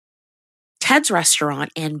Ted's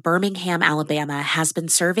restaurant in Birmingham, Alabama has been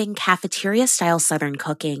serving cafeteria-style Southern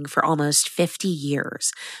cooking for almost 50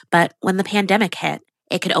 years. But when the pandemic hit,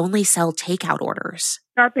 it could only sell takeout orders.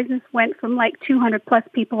 Our business went from like 200 plus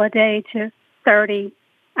people a day to 30.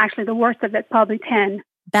 Actually, the worst of it, probably 10.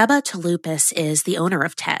 Beba Touloupis is the owner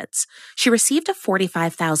of Ted's. She received a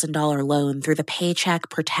 $45,000 loan through the Paycheck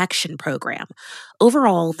Protection Program.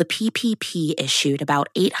 Overall, the PPP issued about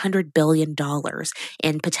 $800 billion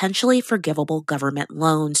in potentially forgivable government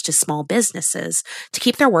loans to small businesses to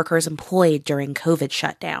keep their workers employed during COVID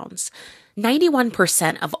shutdowns.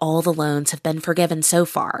 91% of all the loans have been forgiven so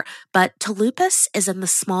far, but Touloupis is in the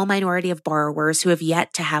small minority of borrowers who have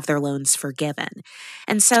yet to have their loans forgiven.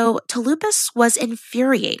 And so Touloupis was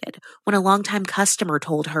infuriated when a longtime customer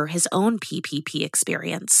told her his own PPP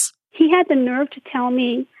experience. He had the nerve to tell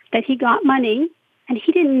me that he got money and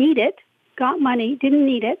he didn't need it, got money, didn't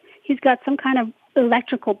need it. He's got some kind of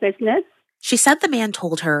electrical business. She said the man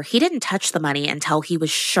told her he didn't touch the money until he was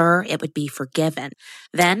sure it would be forgiven.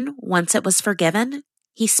 Then, once it was forgiven,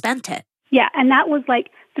 he spent it. Yeah, and that was like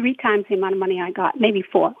 3 times the amount of money I got, maybe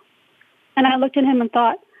 4. And I looked at him and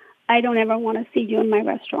thought, I don't ever want to see you in my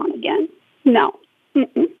restaurant again. No.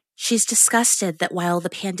 Mm-mm. She's disgusted that while the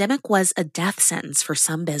pandemic was a death sentence for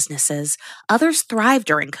some businesses, others thrived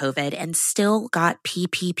during COVID and still got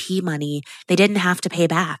PPP money they didn't have to pay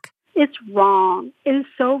back. It's wrong. It is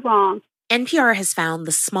so wrong. NPR has found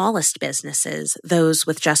the smallest businesses, those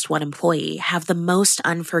with just one employee, have the most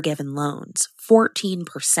unforgiven loans,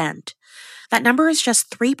 14%. That number is just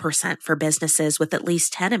 3% for businesses with at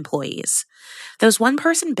least 10 employees. Those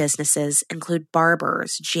one-person businesses include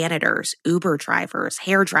barbers, janitors, Uber drivers,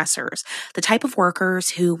 hairdressers, the type of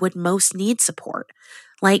workers who would most need support,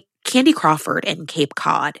 like Candy Crawford in Cape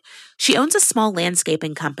Cod. She owns a small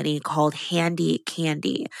landscaping company called Handy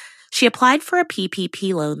Candy. She applied for a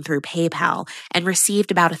PPP loan through PayPal and received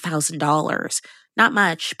about $1,000. Not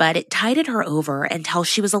much, but it tided her over until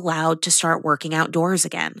she was allowed to start working outdoors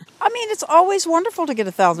again. I mean, it's always wonderful to get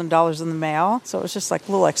 $1,000 in the mail, so it was just like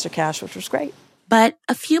a little extra cash, which was great. But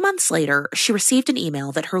a few months later, she received an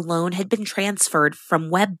email that her loan had been transferred from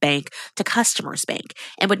WebBank to Customers Bank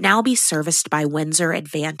and would now be serviced by Windsor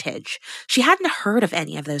Advantage. She hadn't heard of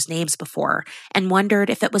any of those names before and wondered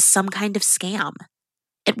if it was some kind of scam.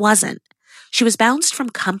 It wasn't. She was bounced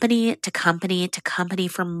from company to company to company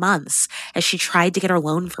for months as she tried to get her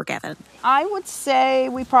loan forgiven. I would say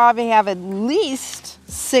we probably have at least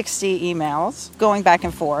 60 emails going back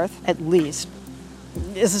and forth, at least.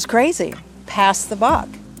 This is crazy. Pass the buck.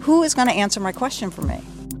 Who is going to answer my question for me?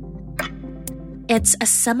 It's a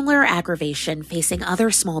similar aggravation facing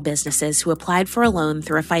other small businesses who applied for a loan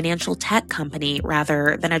through a financial tech company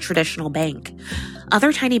rather than a traditional bank.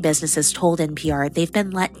 Other tiny businesses told NPR they've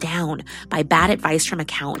been let down by bad advice from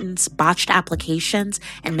accountants, botched applications,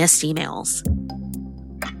 and missed emails.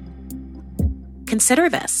 Consider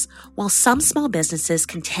this. While some small businesses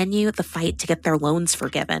continue the fight to get their loans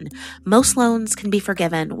forgiven, most loans can be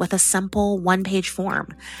forgiven with a simple one-page form.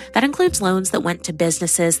 That includes loans that went to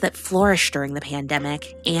businesses that flourished during the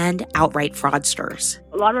pandemic and outright fraudsters.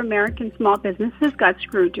 A lot of American small businesses got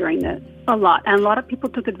screwed during this, a lot, and a lot of people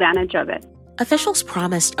took advantage of it. Officials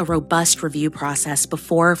promised a robust review process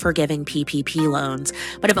before forgiving PPP loans,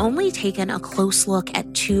 but have only taken a close look at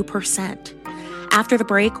 2%. After the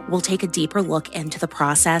break, we'll take a deeper look into the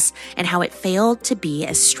process and how it failed to be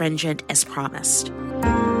as stringent as promised.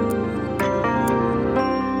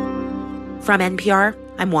 From NPR,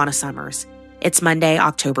 I'm Juana Summers. It's Monday,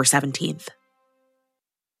 October 17th.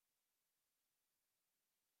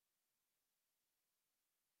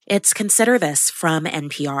 It's Consider This from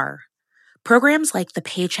NPR. Programs like the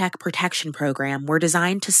Paycheck Protection Program were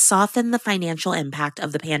designed to soften the financial impact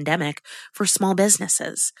of the pandemic for small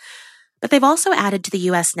businesses. But they've also added to the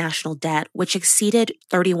U.S. national debt, which exceeded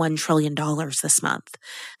 $31 trillion this month.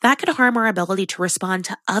 That could harm our ability to respond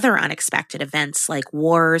to other unexpected events like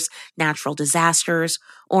wars, natural disasters,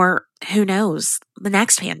 or, who knows, the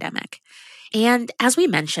next pandemic. And as we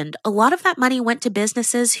mentioned, a lot of that money went to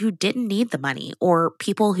businesses who didn't need the money or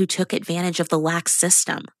people who took advantage of the lax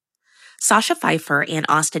system. Sasha Pfeiffer and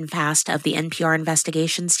Austin Fast of the NPR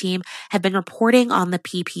investigations team have been reporting on the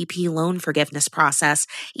PPP loan forgiveness process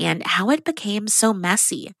and how it became so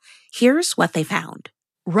messy. Here's what they found.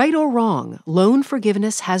 Right or wrong, loan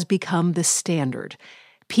forgiveness has become the standard.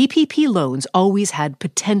 PPP loans always had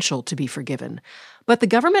potential to be forgiven, but the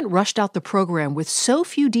government rushed out the program with so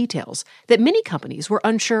few details that many companies were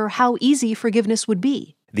unsure how easy forgiveness would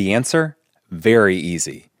be. The answer? Very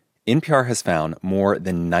easy. NPR has found more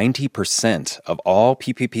than 90% of all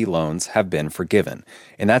PPP loans have been forgiven,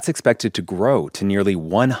 and that's expected to grow to nearly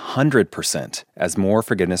 100% as more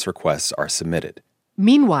forgiveness requests are submitted.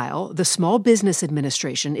 Meanwhile, the Small Business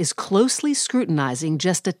Administration is closely scrutinizing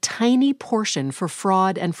just a tiny portion for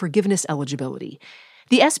fraud and forgiveness eligibility.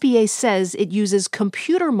 The SBA says it uses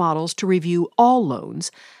computer models to review all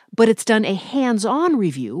loans, but it's done a hands-on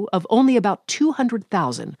review of only about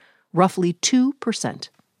 200,000, roughly 2%.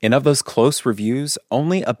 And of those close reviews,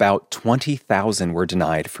 only about 20,000 were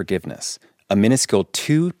denied forgiveness, a minuscule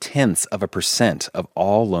 0.2% of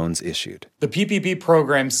all loans issued. The PPP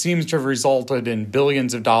program seems to have resulted in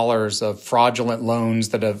billions of dollars of fraudulent loans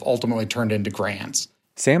that have ultimately turned into grants.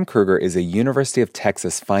 Sam Kruger is a University of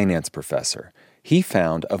Texas finance professor. He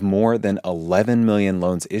found of more than 11 million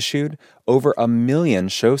loans issued, over 1 million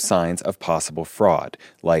show signs of possible fraud,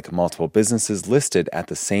 like multiple businesses listed at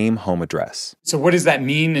the same home address. So what does that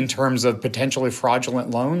mean in terms of potentially fraudulent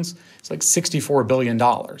loans? It's like $64 billion.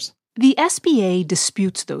 The SBA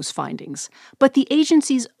disputes those findings, but the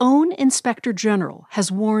agency's own inspector general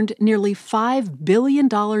has warned nearly $5 billion in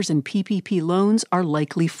PPP loans are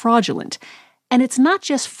likely fraudulent. And it's not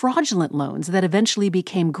just fraudulent loans that eventually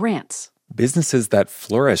became grants. Businesses that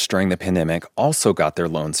flourished during the pandemic also got their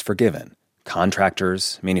loans forgiven.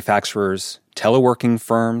 Contractors, manufacturers, teleworking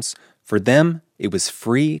firms. For them, it was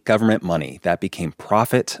free government money that became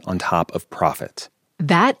profit on top of profit.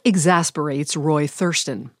 That exasperates Roy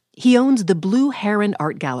Thurston. He owns the Blue Heron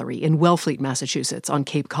Art Gallery in Wellfleet, Massachusetts, on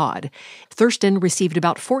Cape Cod. Thurston received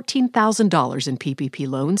about $14,000 in PPP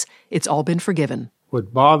loans. It's all been forgiven.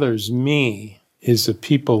 What bothers me is the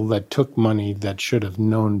people that took money that should have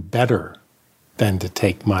known better than to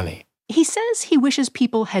take money. He says he wishes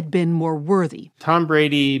people had been more worthy. Tom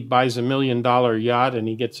Brady buys $1 million yacht and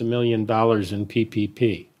he gets $1 million in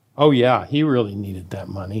PPP. Oh yeah, he really needed that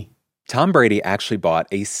money. Tom Brady actually bought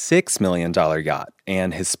a $6 million yacht,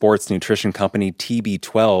 and his sports nutrition company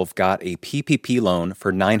TB12 got a PPP loan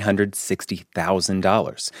for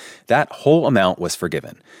 $960,000. That whole amount was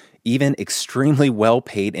forgiven. Even extremely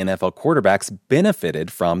well-paid NFL quarterbacks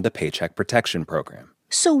benefited from the Paycheck Protection Program.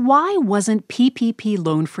 So why wasn't PPP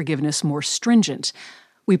loan forgiveness more stringent?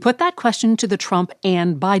 We put that question to the Trump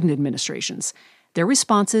and Biden administrations. Their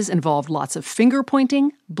responses involved lots of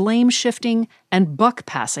finger-pointing, blame-shifting, and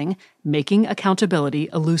buck-passing, making accountability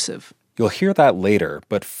elusive. You'll hear that later,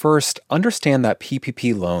 but first, understand that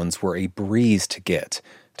PPP loans were a breeze to get.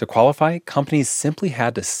 To qualify, companies simply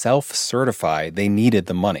had to self-certify they needed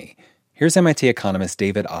the money. Here's MIT economist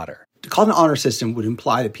David Otter. To call it an honor system would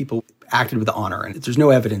imply that people acted with honor, and there's no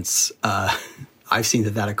evidence I've seen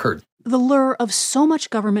that occurred. The lure of so much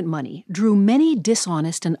government money drew many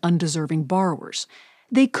dishonest and undeserving borrowers.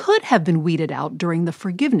 They could have been weeded out during the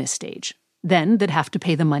forgiveness stage. Then they'd have to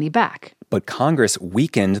pay the money back. But Congress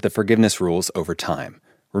weakened the forgiveness rules over time.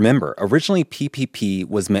 Remember, originally PPP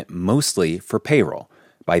was meant mostly for payroll.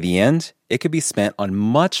 By the end, it could be spent on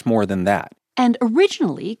much more than that. And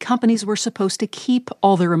originally, companies were supposed to keep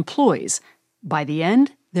all their employees. By the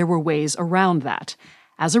end, there were ways around that.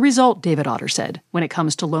 As a result, David Otter said, when it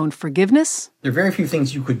comes to loan forgiveness, there are very few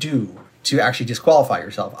things you could do to actually disqualify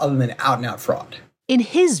yourself other than out-and-out fraud. In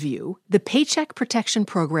his view, the Paycheck Protection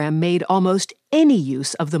Program made almost any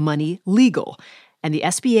use of the money legal, and the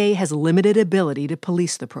SBA has limited ability to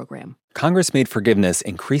police the program. Congress made forgiveness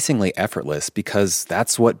increasingly effortless because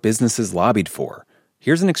that's what businesses lobbied for.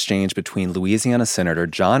 Here's an exchange between Louisiana Senator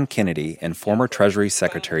John Kennedy and former Treasury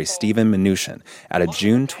Secretary Stephen Mnuchin at a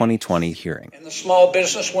June 2020 hearing. And the small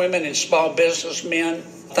business women and small businessmen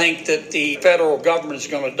think that the federal government is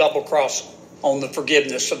going to double-cross on the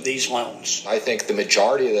forgiveness of these loans. I think the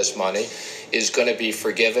majority of this money is going to be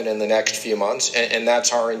forgiven in the next few months, and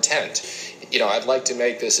that's our intent. I'd like to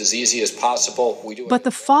make this as easy as possible. But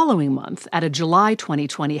the following month, at a July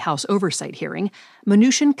 2020 House Oversight hearing,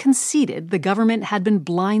 Mnuchin conceded the government had been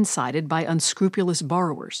blindsided by unscrupulous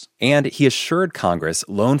borrowers. And he assured Congress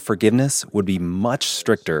loan forgiveness would be much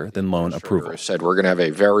stricter than loan approval. Said we're going to have a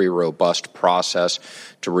very robust process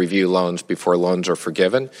to review loans before loans are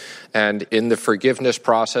forgiven. And in the forgiveness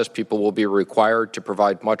process, people will be required to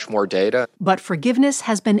provide much more data. But forgiveness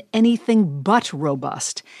has been anything but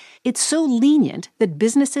robust. It's so lenient that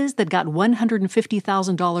businesses that got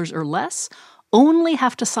 $150,000 or less only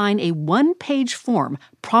have to sign a one-page form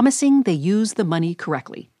promising they use the money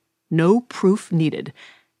correctly. No proof needed.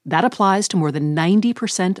 That applies to more than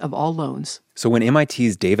 90% of all loans. So when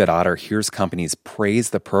MIT's David Otter hears companies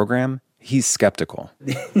praise the program, he's skeptical.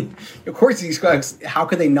 Of course, these guys, how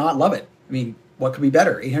could they not love it? I mean, what could be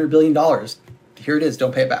better? $800 billion. Here it is.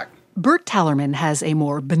 Don't pay it back. Bert Tallerman has a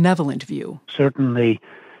more benevolent view. Certainly,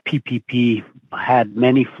 PPP had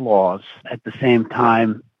many flaws. At the same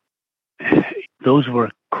time, those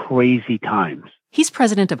were crazy times. He's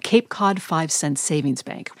president of Cape Cod 5 Cent Savings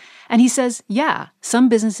Bank. And he says, yeah, some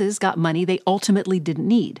businesses got money they ultimately didn't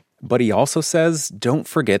need. But he also says, don't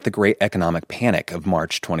forget the great economic panic of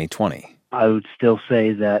March 2020. I would still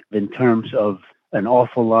say that in terms of an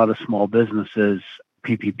awful lot of small businesses,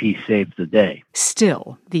 PPP saved the day.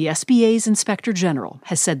 Still, the SBA's Inspector General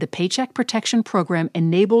has said the Paycheck Protection Program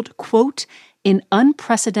enabled, quote, an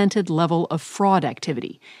unprecedented level of fraud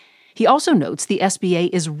activity. He also notes the SBA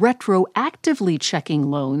is retroactively checking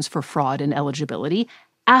loans for fraud and eligibility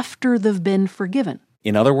after they've been forgiven.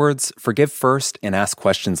 In other words, forgive first and ask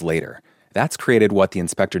questions later. That's created what the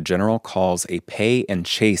Inspector General calls a pay and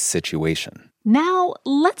chase situation. Now,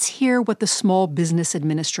 let's hear what the Small Business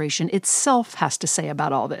Administration itself has to say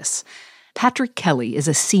about all this. Patrick Kelly is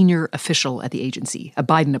a senior official at the agency, a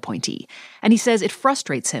Biden appointee, and he says it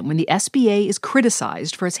frustrates him when the SBA is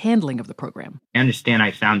criticized for its handling of the program. I understand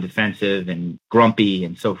I sound defensive and grumpy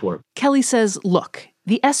and so forth. Kelly says, look,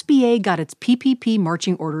 the SBA got its PPP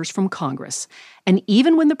marching orders from Congress, and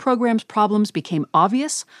even when the program's problems became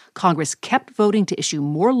obvious, Congress kept voting to issue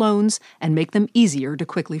more loans and make them easier to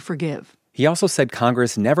quickly forgive. He also said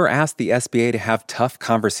Congress never asked the SBA to have tough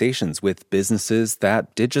conversations with businesses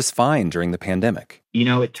that did just fine during the pandemic. You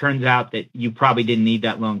know, it turns out that you probably didn't need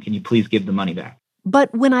that loan. Can you please give the money back?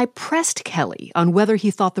 But when I pressed Kelly on whether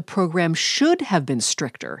he thought the program should have been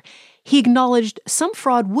stricter, he acknowledged some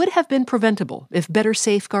fraud would have been preventable if better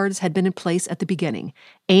safeguards had been in place at the beginning.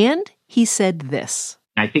 And he said this.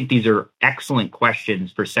 I think these are excellent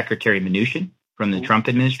questions for Secretary Mnuchin from the Trump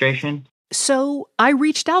administration. So I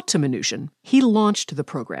reached out to Mnuchin. He launched the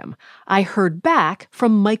program. I heard back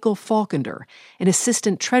from Michael Falkender, an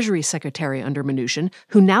assistant Treasury Secretary under Mnuchin,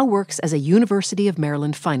 who now works as a University of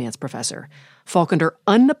Maryland finance professor. Falkender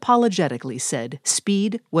unapologetically said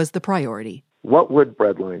speed was the priority. What would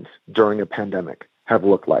breadlines during a pandemic have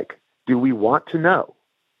looked like? Do we want to know?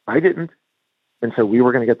 I didn't. And so we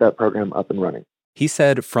were going to get that program up and running. He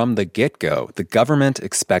said from the get-go, the government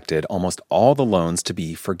expected almost all the loans to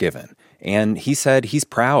be forgiven. And he said he's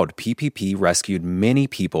proud PPP rescued many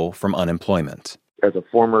people from unemployment. As a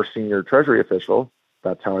former senior Treasury official,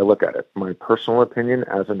 that's how I look at it. My personal opinion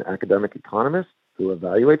as an academic economist who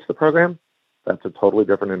evaluates the program, that's a totally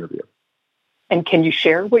different interview. And can you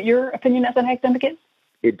share what your opinion as an academic is?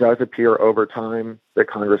 It does appear over time that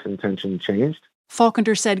Congress' intention changed.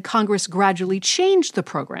 Falkender said Congress gradually changed the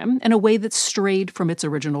program in a way that strayed from its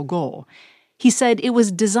original goal. He said it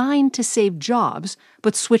was designed to save jobs,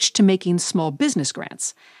 but switched to making small business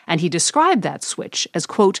grants. And he described that switch as,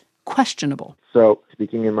 quote, questionable. So,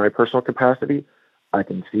 speaking in my personal capacity, I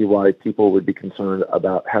can see why people would be concerned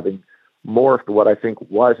about having morphed what I think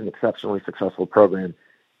was an exceptionally successful program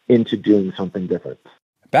into doing something different.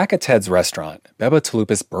 Back at Ted's restaurant, Beba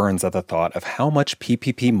Talupas burns at the thought of how much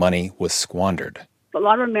PPP money was squandered. A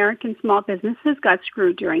lot of American small businesses got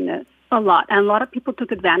screwed during this, a lot, and a lot of people took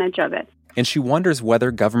advantage of it. And she wonders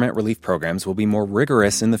whether government relief programs will be more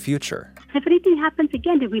rigorous in the future. If anything happens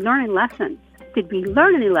again, did we learn any lessons? Did we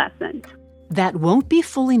learn any lessons? That won't be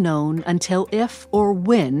fully known until if or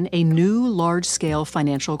when a new large-scale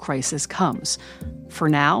financial crisis comes. For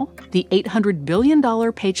now, the $800 billion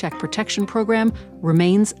Paycheck Protection Program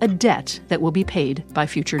remains a debt that will be paid by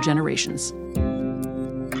future generations.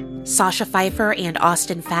 Sasha Pfeiffer and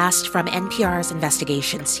Austin Fast from NPR's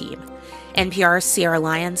investigations team. NPR's Sierra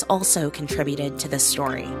Lyons also contributed to this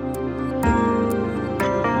story.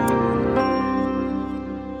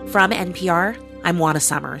 From NPR, I'm Juana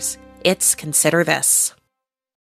Summers. It's Consider This.